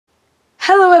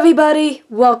Hello everybody,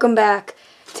 welcome back.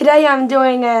 Today I'm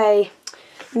doing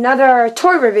another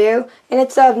toy review, and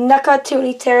it's of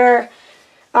Toony Terror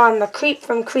The Creep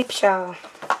from Creep Show.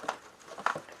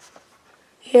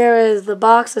 Here is the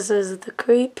box. This is The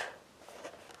Creep.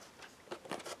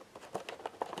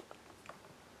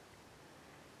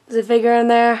 There's a figure in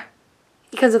there.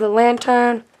 He comes with a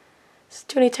lantern. It's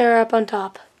Toony Terror up on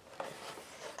top.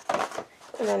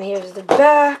 And then here's the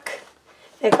back.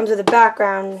 It comes with a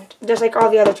background, just like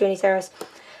all the other Toony Terrors.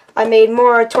 I made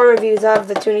more toy reviews of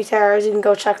the Toony Terrors. You can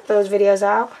go check those videos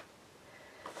out.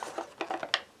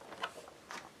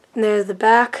 And there's the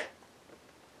back.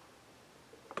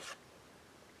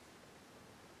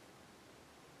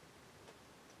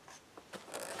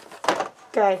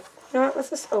 Okay, you know what?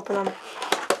 Let's just open them.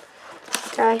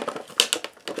 Okay.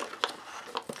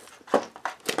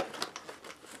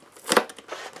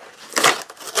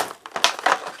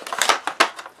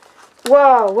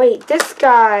 Whoa, wait, this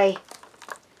guy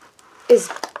is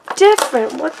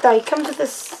different. What the? He comes with a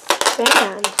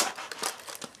stand.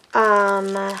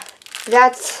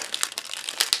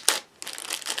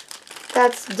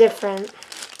 That's different.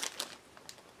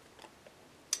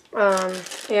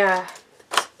 Yeah,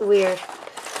 it's weird.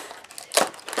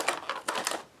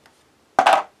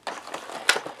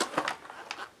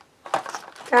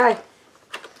 Okay,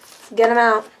 let's get him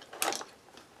out.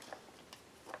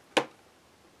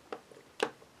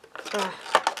 Okay.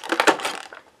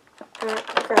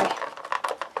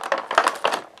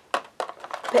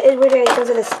 But it's weird, it comes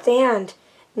with a stand.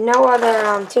 No other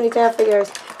Toony Terror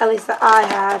figures, at least that I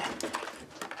had,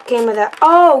 came with a...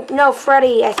 Oh, no,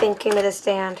 Freddy, I think, came with a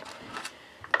stand.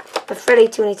 The Freddy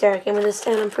Toony Terror came with a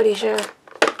stand, I'm pretty sure.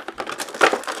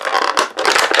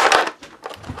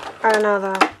 I don't know,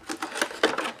 though.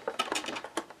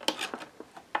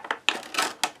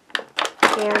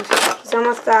 And he's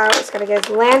almost out. He's gotta get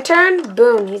his lantern.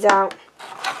 Boom, he's out.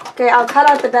 Okay, I'll cut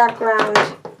out the background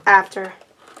after.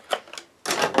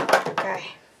 Okay.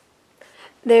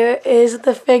 There is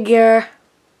the figure.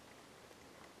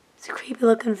 It's a creepy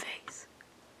looking face.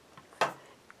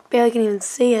 Barely can even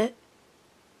see it.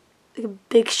 Like a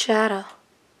big shadow.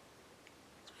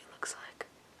 That's what he looks like.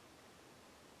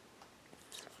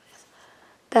 That's what his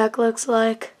back looks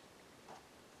like.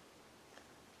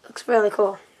 Looks really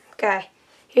cool. Okay.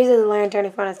 Here's his lantern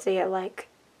if you want to see it, like,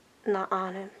 not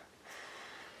on him.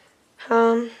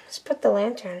 Let's put the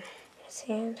lantern in his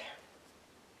hand.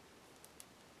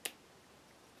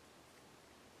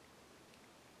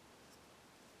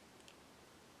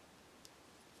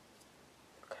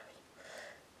 Okay.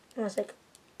 I was like,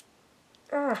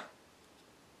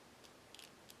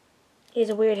 he has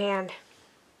a weird hand.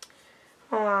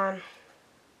 Hold on.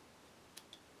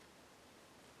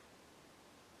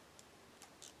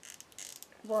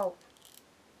 Whoa.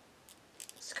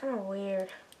 It's kind of weird.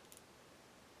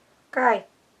 Okay.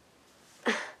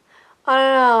 I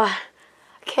don't know. I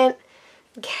can't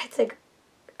get to...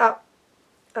 Oh.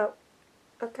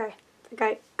 Okay.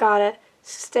 Okay, got it.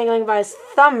 It's just dangling by his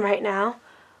thumb right now.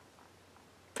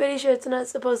 Pretty sure it's not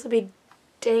supposed to be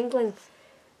dangling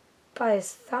by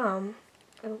his thumb.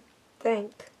 I don't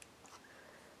think.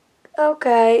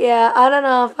 Okay, yeah. I don't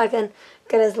know if I can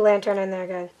get his lantern in there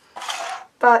good.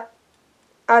 But...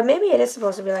 maybe it is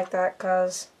supposed to be like that,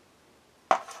 because,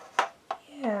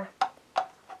 yeah,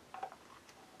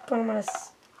 put him on a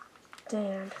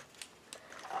stand.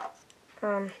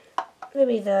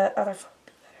 Maybe the other phone would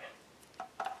be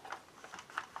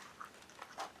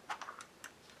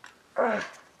better.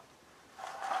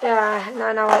 Yeah, no,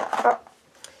 I know it. Oh.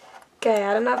 Okay,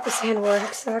 I don't know if the stand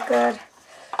works that good.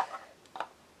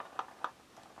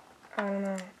 I don't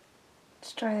know.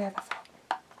 Let's try the other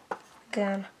phone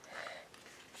again.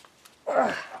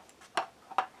 Ugh.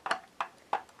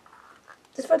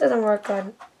 This foot doesn't work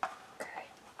good. Okay.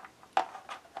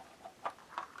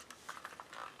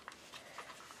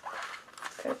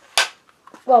 Okay.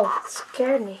 Whoa, it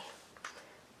scared me.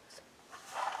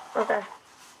 Okay. I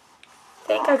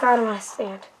think I got him on a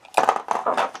stand.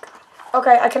 Oh my god.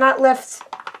 Okay, I cannot lift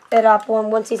it up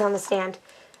once he's on the stand.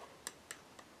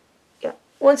 Yeah.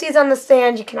 Once he's on the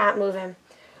stand, you cannot move him.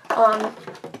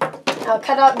 I'll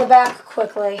cut out the back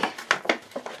quickly.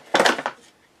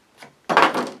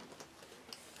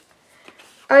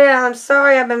 Oh yeah, I'm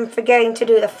sorry I've been forgetting to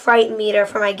do the fright meter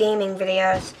for my gaming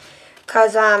videos.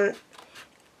 Cause the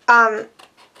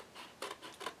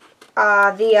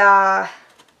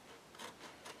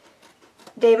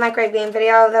microwave game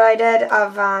video that I did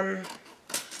of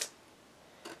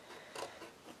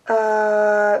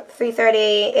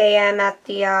 3:30 a.m. at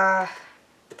the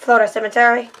Florida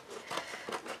Cemetery.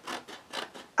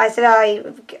 I said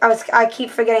I keep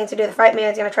forgetting to do the fright meter. I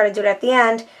was going to try to do it at the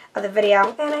end of the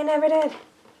video, and I never did.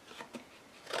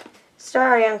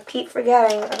 Sorry, I keep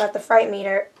forgetting about the fright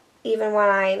meter, even when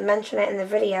I mention it in the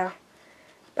video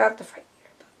about the fright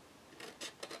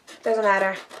meter. Doesn't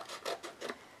matter.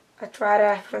 I'll try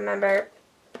to remember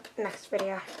next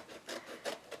video.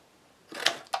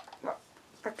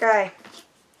 Okay.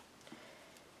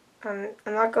 I'm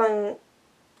not going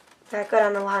that good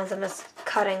on the lines. I'm just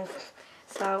cutting.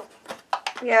 So,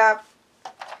 yeah.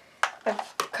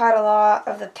 I've cut a lot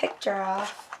of the picture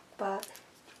off, but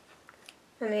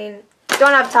I mean,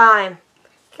 don't have time.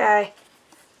 Okay.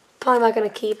 Probably not going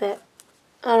to keep it.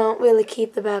 I don't really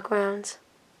keep the backgrounds.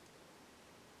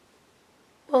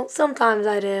 Well, sometimes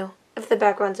I do, if the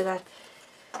backgrounds are good.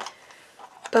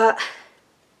 But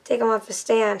take them off the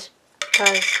stand,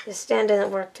 because the stand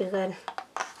doesn't work too good.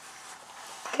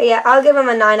 Okay, yeah, I'll give him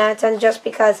a 9 out of 10 just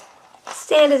because the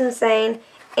stand is insane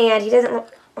and he doesn't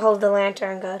hold the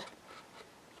lantern good.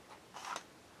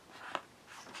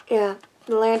 Yeah,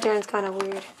 the lantern's kind of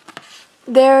weird.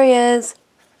 There he is.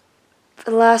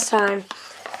 For the last time.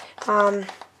 Hope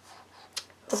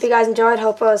you guys enjoyed.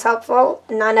 Hope it was helpful.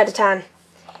 9 out of 10.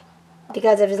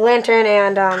 Because of his lantern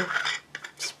and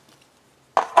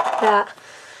that.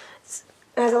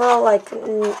 There's a little like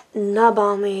nub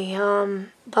on the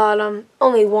bottom.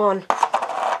 Only one.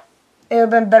 It would have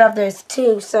been better if there's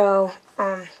 2, so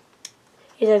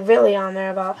he's like really on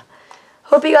there about.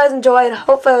 Hope you guys enjoyed.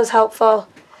 Hope it was helpful.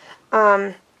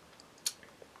 I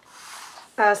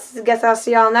guess I'll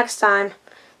see y'all next time.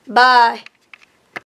 Bye.